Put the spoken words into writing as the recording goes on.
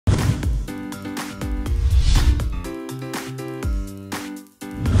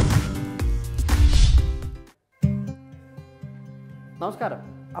നമസ്കാരം.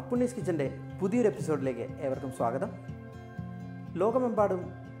 അപ്പുണ്ണീസ് കിച്ചൻ്റെ പുതിയൊരു എപ്പിസോഡിലേക്ക് ഏവർക്കും സ്വാഗതം. ലോകമെമ്പാടും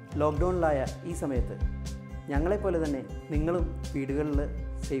ലോക്ക്ഡൗണിലായ ഈ സമയത്ത് ഞങ്ങളെപ്പോലെ തന്നെ നിങ്ങളും വീടുകളിൽ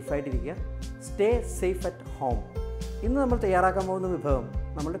സേഫായിട്ടിരിക്കുക. Stay safe at home. ഇന്ന് നമ്മൾ തയ്യാറാക്കാൻ പോകുന്ന വിഭവം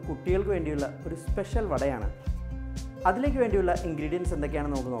നമ്മളുടെ കുട്ടികൾക്ക് വേണ്ടിയുള്ള ഒരു സ്പെഷ്യൽ വടയാണ്. അതിലേക്ക് വേണ്ടിയുള്ള ഇൻഗ്രീഡിയൻസ്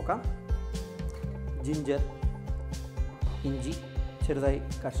എന്തൊക്കെയാണെന്ന് നമുക്ക് നോക്കാം. ജിഞ്ചർ, ഇഞ്ചി ചെറുതായി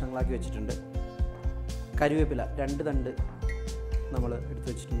കഷ്ണങ്ങളാക്കി വെച്ചിട്ടുണ്ട്. കറിവേപ്പില 2 തണ്ട് നമ്മൾ എടുത്ത്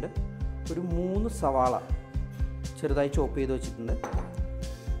വെച്ചിട്ടുണ്ട്. ഒരു 3 സവാള ചെറുതായി ചോപ്പ് ചെയ്ത് വെച്ചിട്ടുണ്ട്.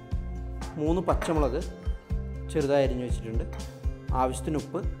 3 പച്ചമുളക് ചെറുതായി അരിഞ്ഞ് വെച്ചിട്ടുണ്ട്. ആവശ്യത്തിന്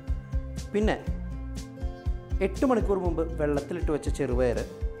ഉപ്പ്. പിന്നെ 8 മണിക്കൂർ മുമ്പ് വെള്ളത്തിലിട്ട് വെച്ച ചെറുപയർ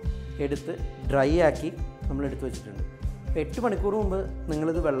എടുത്ത് ഡ്രൈ ആക്കി നമ്മൾ എടുത്ത് വെച്ചിട്ടുണ്ട്. 8 മണിക്കൂർ മുമ്പ്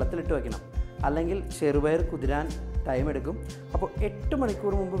നിങ്ങളിത് വെള്ളത്തിലിട്ട് വയ്ക്കണം, അല്ലെങ്കിൽ ചെറുപയർ കുതിരാൻ ടൈം എടുക്കും. അപ്പോൾ 8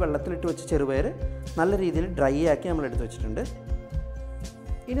 മണിക്കൂർ മുമ്പ് വെള്ളത്തിലിട്ട് വെച്ച ചെറുപയർ നല്ല രീതിയിൽ ഡ്രൈ ആക്കി നമ്മൾ എടുത്ത് വെച്ചിട്ടുണ്ട്.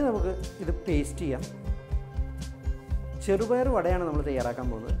 ഇനി നമുക്ക് ഇത് പേസ്റ്റ് ചെയ്യാം. ചെറുപയർ വടയാണ് നമ്മൾ തയ്യാറാക്കാൻ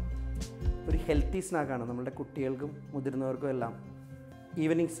പോകുന്നത്. ഒരു ഹെൽത്തി സ്നാക്കാണ്. നമ്മളുടെ കുട്ടികൾക്കും മുതിർന്നവർക്കും എല്ലാം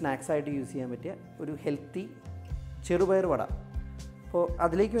ഈവനിങ് സ്നാക്സായിട്ട് യൂസ് ചെയ്യാൻ പറ്റിയ ഒരു ഹെൽത്തി ചെറുപയർ വട. അപ്പോൾ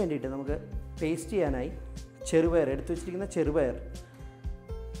അതിലേക്ക് വേണ്ടിയിട്ട് നമുക്ക് പേസ്റ്റ് ചെയ്യാനായി ചെറുപയർ എടുത്തു വെച്ചിരിക്കുന്ന ചെറുപയർ,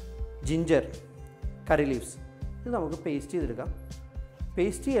 ജിഞ്ചർ, കറി ലീവ്സ് ഇത് നമുക്ക് പേസ്റ്റ് ചെയ്തെടുക്കാം.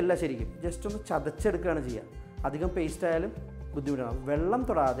 പേസ്റ്റ് ചെയ്യല്ല, ശരിക്കും ജസ്റ്റ് ഒന്ന് ചതച്ചെടുക്കുകയാണ് ചെയ്യുക. അധികം പേസ്റ്റ് ആയാലും ബുദ്ധിമുട്ടാണ്. വെള്ളം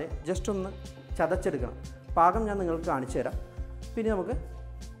തൊടാതെ ജസ്റ്റ് ഒന്ന് ചതച്ചെടുക്കണം. പാകം ഞാൻ നിങ്ങൾക്ക് കാണിച്ചു തരാം. പിന്നെ നമുക്ക്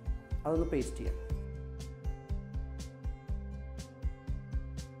അതൊന്ന് പേസ്റ്റ് ചെയ്യാം.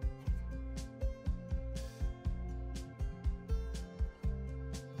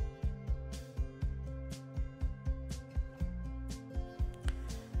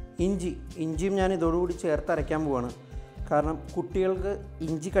 ഇഞ്ചിയും ഞാൻ ഇതോടുകൂടി ചേർത്ത് അരയ്ക്കാൻ പോവാണ്. കാരണം കുട്ടികൾക്ക്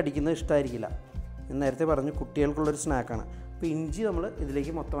ഇഞ്ചി കടിക്കുന്നത് ഇഷ്ടമായിരിക്കില്ല. ഞാൻ നേരത്തെ പറഞ്ഞു കുട്ടികൾക്കുള്ളൊരു സ്നാക്കാണ്. അപ്പോൾ ഇഞ്ചി നമ്മൾ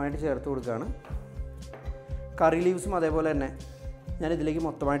ഇതിലേക്ക് മൊത്തമായിട്ട് ചേർത്ത് കൊടുക്കുകയാണ്. കറി ലീവ്സും അതേപോലെ തന്നെ ഞാൻ ഇതിലേക്ക്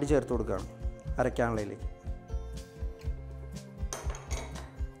മൊത്തമായിട്ട് ചേർത്ത് കൊടുക്കുകയാണ് അരയ്ക്കാനുള്ളതിലേക്ക്.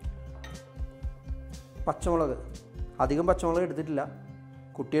 പച്ചമുളക്, അധികം പച്ചമുളക് എടുത്തിട്ടില്ല,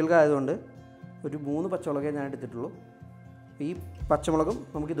 കുട്ടികൾക്കായതുകൊണ്ട് ഒരു 3 പച്ചമുളകേ ഞാൻ എടുത്തിട്ടുള്ളൂ. ഈ പച്ചമുളകും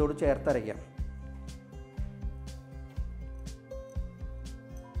നമുക്ക് ഇതോട് ചേർത്ത് അരയ്ക്കാം.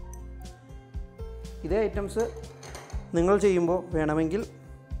 ഇതേ ഐറ്റംസ് നിങ്ങൾ ചെയ്യുമ്പോൾ വേണമെങ്കിൽ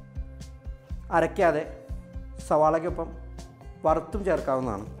അരയ്ക്കാതെ സവാളയ്ക്കൊപ്പം വറുത്തും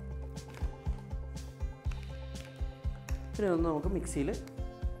ചേർക്കാവുന്നതാണ്. പിന്നെ ഒന്ന് നമുക്ക് മിക്സിയിൽ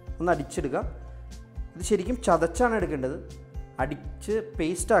ഒന്ന് അടിച്ചെടുക്കാം. ഇത് ശരിക്കും ചതച്ചാണ് എടുക്കേണ്ടത്, അടിച്ച്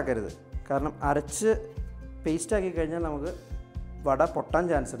പേസ്റ്റ് ആക്കരുത്. കാരണം അരച്ച് പേസ്റ്റ് ആക്കി കഴിഞ്ഞാൽ നമുക്ക് വട പൊട്ടാൻ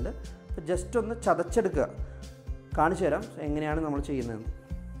ചാൻസ് ഉണ്ട്. അപ്പോൾ ജസ്റ്റ് ഒന്ന് ചതച്ചെടുക്കുക. കാണിച്ചു തരാം എങ്ങനെയാണ് നമ്മൾ ചെയ്യുന്നതെന്ന്.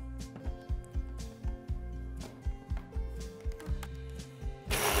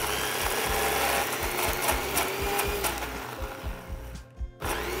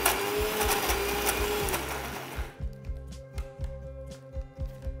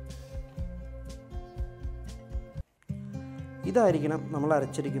 ഇതായിരിക്കണം നമ്മൾ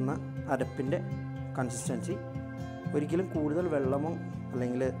അരച്ചിരിക്കുന്ന അരപ്പിൻ്റെ കൺസിസ്റ്റൻസി. ഒരിക്കലും കൂടുതൽ വെള്ളമോ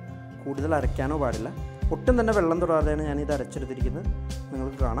അല്ലെങ്കിൽ കൂടുതൽ അരയ്ക്കാനോ പാടില്ല. ഒട്ടും തന്നെ വെള്ളം തൊടാതെയാണ് ഞാനിത് അരച്ചെടുത്തിരിക്കുന്നത്.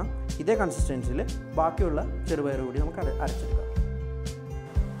 നിങ്ങൾക്ക് കാണാം. ഇതേ കൺസിസ്റ്റൻസിയിൽ ബാക്കിയുള്ള ചെറുപയർ കൂടി നമുക്ക് അരച്ചെടുക്കാം.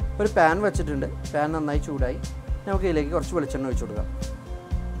 ഒരു പാൻ വെച്ചിട്ടുണ്ട്. പാൻ നന്നായി ചൂടായി. നമുക്ക് ഇതിലേക്ക് കുറച്ച് വെളിച്ചെണ്ണ ഒഴിച്ചു കൊടുക്കാം.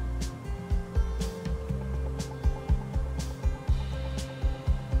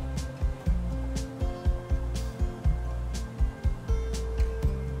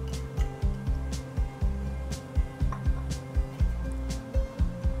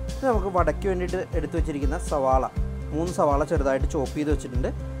 നമുക്ക് വടയ്ക്ക് വേണ്ടിയിട്ട് എടുത്തു വെച്ചിരിക്കുന്ന സവാള, 3 സവാള ചെറുതായിട്ട് ചോപ്പ് ചെയ്ത് വെച്ചിട്ടുണ്ട്.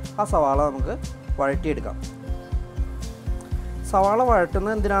 ആ സവാള നമുക്ക് വഴറ്റിയെടുക്കാം. സവാള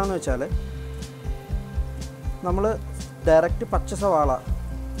വഴറ്റുന്നത് എന്തിനാണെന്ന് വെച്ചാൽ, നമ്മൾ ഡയറക്റ്റ് പച്ച സവാള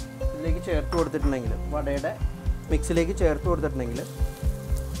ഇതിലേക്ക് ചേർത്ത് കൊടുത്തിട്ടുണ്ടെങ്കിൽ, വടയുടെ മിക്സിലേക്ക് ചേർത്ത് കൊടുത്തിട്ടുണ്ടെങ്കിൽ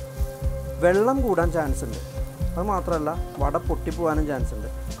വെള്ളം കൂടാൻ ചാൻസ് ഉണ്ട്. അത് മാത്രമല്ല വട പൊട്ടിപ്പോവാനും ചാൻസ് ഉണ്ട്.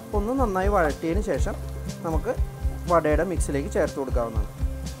 അപ്പോൾ ഒന്ന് നന്നായി വഴറ്റിയതിന് ശേഷം നമുക്ക് വടയുടെ മിക്സിലേക്ക് ചേർത്ത് കൊടുക്കാവുന്നതാണ്.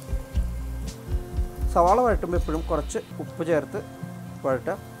 സവാള വഴറ്റുമ്പോൾ എപ്പോഴും കുറച്ച് ഉപ്പ് ചേർത്ത്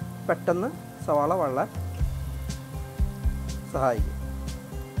വഴറ്റുക. പെട്ടെന്ന് സവാള വഴലാൻ സഹായിക്കും.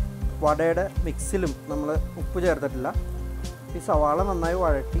 വടയുടെ മിക്സിലും നമ്മൾ ഉപ്പ് ചേർത്തിട്ടില്ല. ഈ സവാള നന്നായി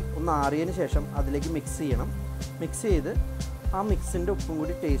വഴറ്റി ഒന്ന് ആറിയതിന് ശേഷം അതിലേക്ക് മിക്സ് ചെയ്യണം. മിക്സ് ചെയ്ത് ആ മിക്സിൻ്റെ ഉപ്പും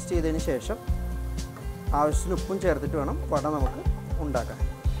കൂടി ടേസ്റ്റ് ചെയ്തതിന് ശേഷം ആവശ്യത്തിന് ഉപ്പും ചേർത്തിട്ട് വേണം വട നമുക്ക് ഉണ്ടാക്കാൻ.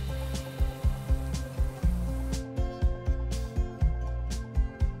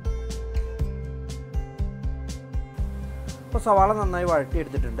 അപ്പോൾ സവാള നന്നായി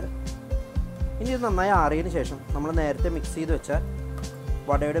വഴറ്റിയെടുത്തിട്ടുണ്ട്. ഇനി ഇത് നന്നായി ആറിയതിന് ശേഷം നമ്മൾ നേരത്തെ മിക്സ് ചെയ്ത് വെച്ച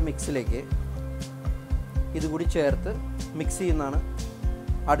വടയുടെ മിക്സിലേക്ക് ഇതുകൂടി ചേർത്ത് മിക്സ് ചെയ്യുന്നതാണ്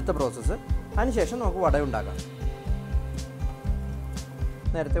അടുത്ത പ്രോസസ്സ്. അതിനുശേഷം നമുക്ക് വട ഉണ്ടാക്കാം.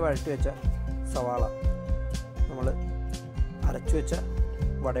 നേരത്തെ വഴറ്റി വെച്ച സവാള നമ്മൾ അരച്ചു വെച്ച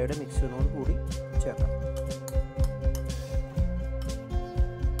വടയുടെ മിക്സിനോട് കൂടി ചേർക്കാം.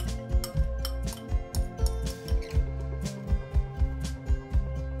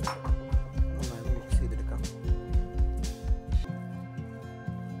 നന്നായി മിക്സ് ചെയ്തെടുക്കാം.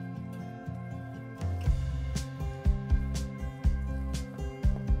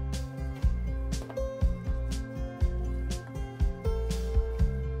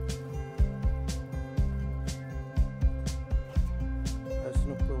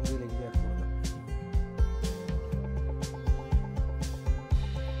 ഉപ്പിലേക്ക് ചേർത്ത് കൊടുക്കാം.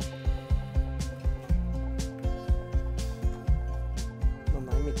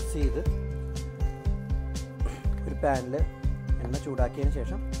 നന്നായി മിക്സ് ചെയ്ത് ഒരു പാനിൽ എണ്ണ ചൂടാക്കിയതിന്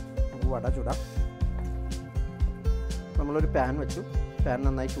ശേഷം നമുക്ക് വട ചൂടാം. നമ്മളൊരു പാൻ വെച്ചു. പാൻ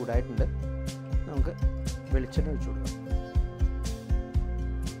നന്നായി ചൂടായിട്ടുണ്ട്. നമുക്ക് വെളിച്ചെണ്ണ ഒഴിച്ചു കൊടുക്കാം.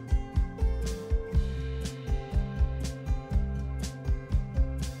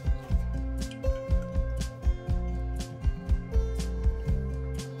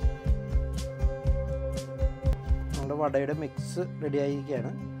 വടയുടെ മിക്സ് റെഡി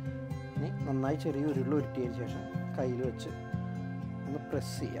ആയിരിക്കുകയാണ്. ഇനി നന്നായി ചെറിയ ഉരുള ഉരുട്ടിയതിന് ശേഷം കയ്യിൽ വെച്ച് ഒന്ന്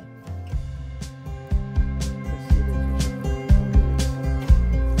പ്രസ് ചെയ്യാം.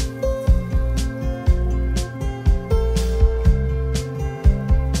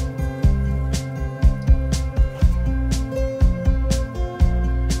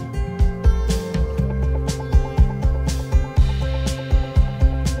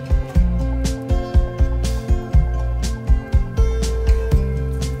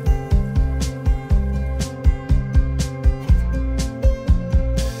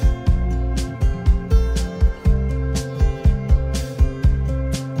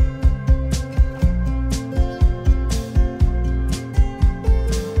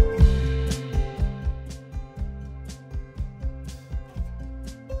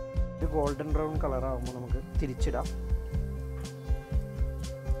 ഗോൾഡൻ ബ്രൗൺ കളറാകുമ്പോൾ നമുക്ക് തിരിച്ചിടാം.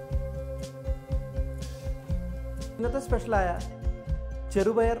 ഇന്നത്തെ സ്പെഷ്യലായ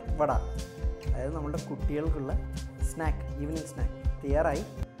ചെറുപയർ വട, അതായത് നമ്മളുടെ കുട്ടികൾക്കുള്ള സ്നാക്ക്, ഈവനിങ് സ്നാക്ക് തയ്യാറായി.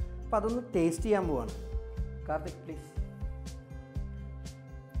 അപ്പോൾ അതൊന്ന് ടേസ്റ്റ് ചെയ്യാൻ പോവാണ്. കാർത്തിക് പ്ലീസ്.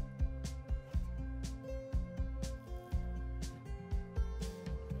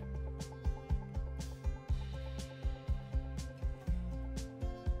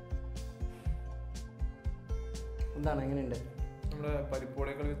 എന്താണ്, എങ്ങനെയുണ്ട്? നമ്മുടെ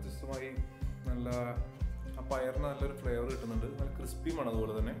പരിപ്പോടേക്കാൾ വ്യത്യസ്തമായി നല്ല ആ പയറിന് നല്ലൊരു ഫ്ലേവർ കിട്ടുന്നുണ്ട്. നല്ല ക്രിസ്പിയുമാണ്.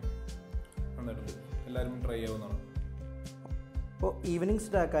 അതുപോലെ തന്നെ നന്നായിട്ടുണ്ട്. എല്ലാവരും ട്രൈ ചെയ്യാവുന്നതാണ്. അപ്പോൾ ഈവനിങ്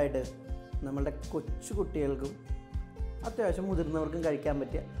സ്നാക്കായിട്ട് നമ്മളുടെ കൊച്ചു കുട്ടികൾക്കും അത്യാവശ്യം മുതിർന്നവർക്കും കഴിക്കാൻ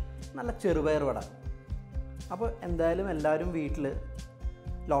പറ്റിയ നല്ല ചെറുപയർ വട. അപ്പോൾ എന്തായാലും എല്ലാവരും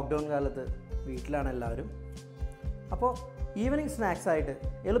ലോക്ക്ഡൗൺ കാലത്ത് വീട്ടിലാണ് എല്ലാവരും. അപ്പോൾ ഈവനിങ് സ്നാക്സ് ആയിട്ട്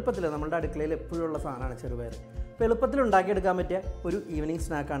എളുപ്പത്തിൽ നമ്മളുടെ അടുക്കളയിൽ എപ്പോഴും ഉള്ള സാധനമാണ് ചെറുപയർ. അപ്പോൾ എളുപ്പത്തിൽ ഉണ്ടാക്കിയെടുക്കാൻ പറ്റിയ ഒരു ഈവനിങ്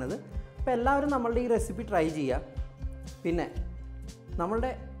സ്നാക്കാണിത്. അപ്പോൾ എല്ലാവരും നമ്മളുടെ ഈ റെസിപ്പി ട്രൈ ചെയ്യുക. പിന്നെ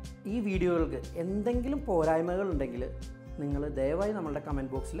നമ്മളുടെ ഈ വീഡിയോകൾക്ക് എന്തെങ്കിലും പോരായ്മകൾ ഉണ്ടെങ്കിൽ നിങ്ങൾ ദയവായി നമ്മളുടെ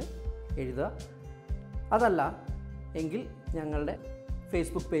കമൻറ്റ് ബോക്സിൽ എഴുതുക. അതല്ല എങ്കിൽ ഞങ്ങളുടെ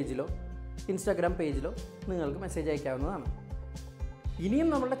ഫേസ്ബുക്ക് പേജിലോ ഇൻസ്റ്റാഗ്രാം പേജിലോ നിങ്ങൾക്ക് മെസ്സേജ് അയക്കാവുന്നതാണ്. ഇനിയും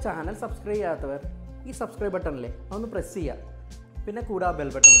നമ്മളുടെ ചാനൽ സബ്സ്ക്രൈബ് ചെയ്യാത്തവർ ഈ സബ്സ്ക്രൈബ് ബട്ടണിലെ ഒന്ന് പ്രസ് ചെയ്യുക. പിന്നെ കൂടാ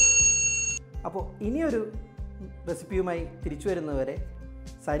ബെൽ ബട്ടൺ. അപ്പോൾ ഇനിയൊരു റെസിപ്പിയുമായി തിരിച്ചു വരുന്നവരെ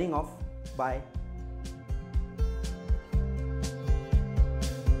സൈനിങ് ഓഫ്. ബൈ.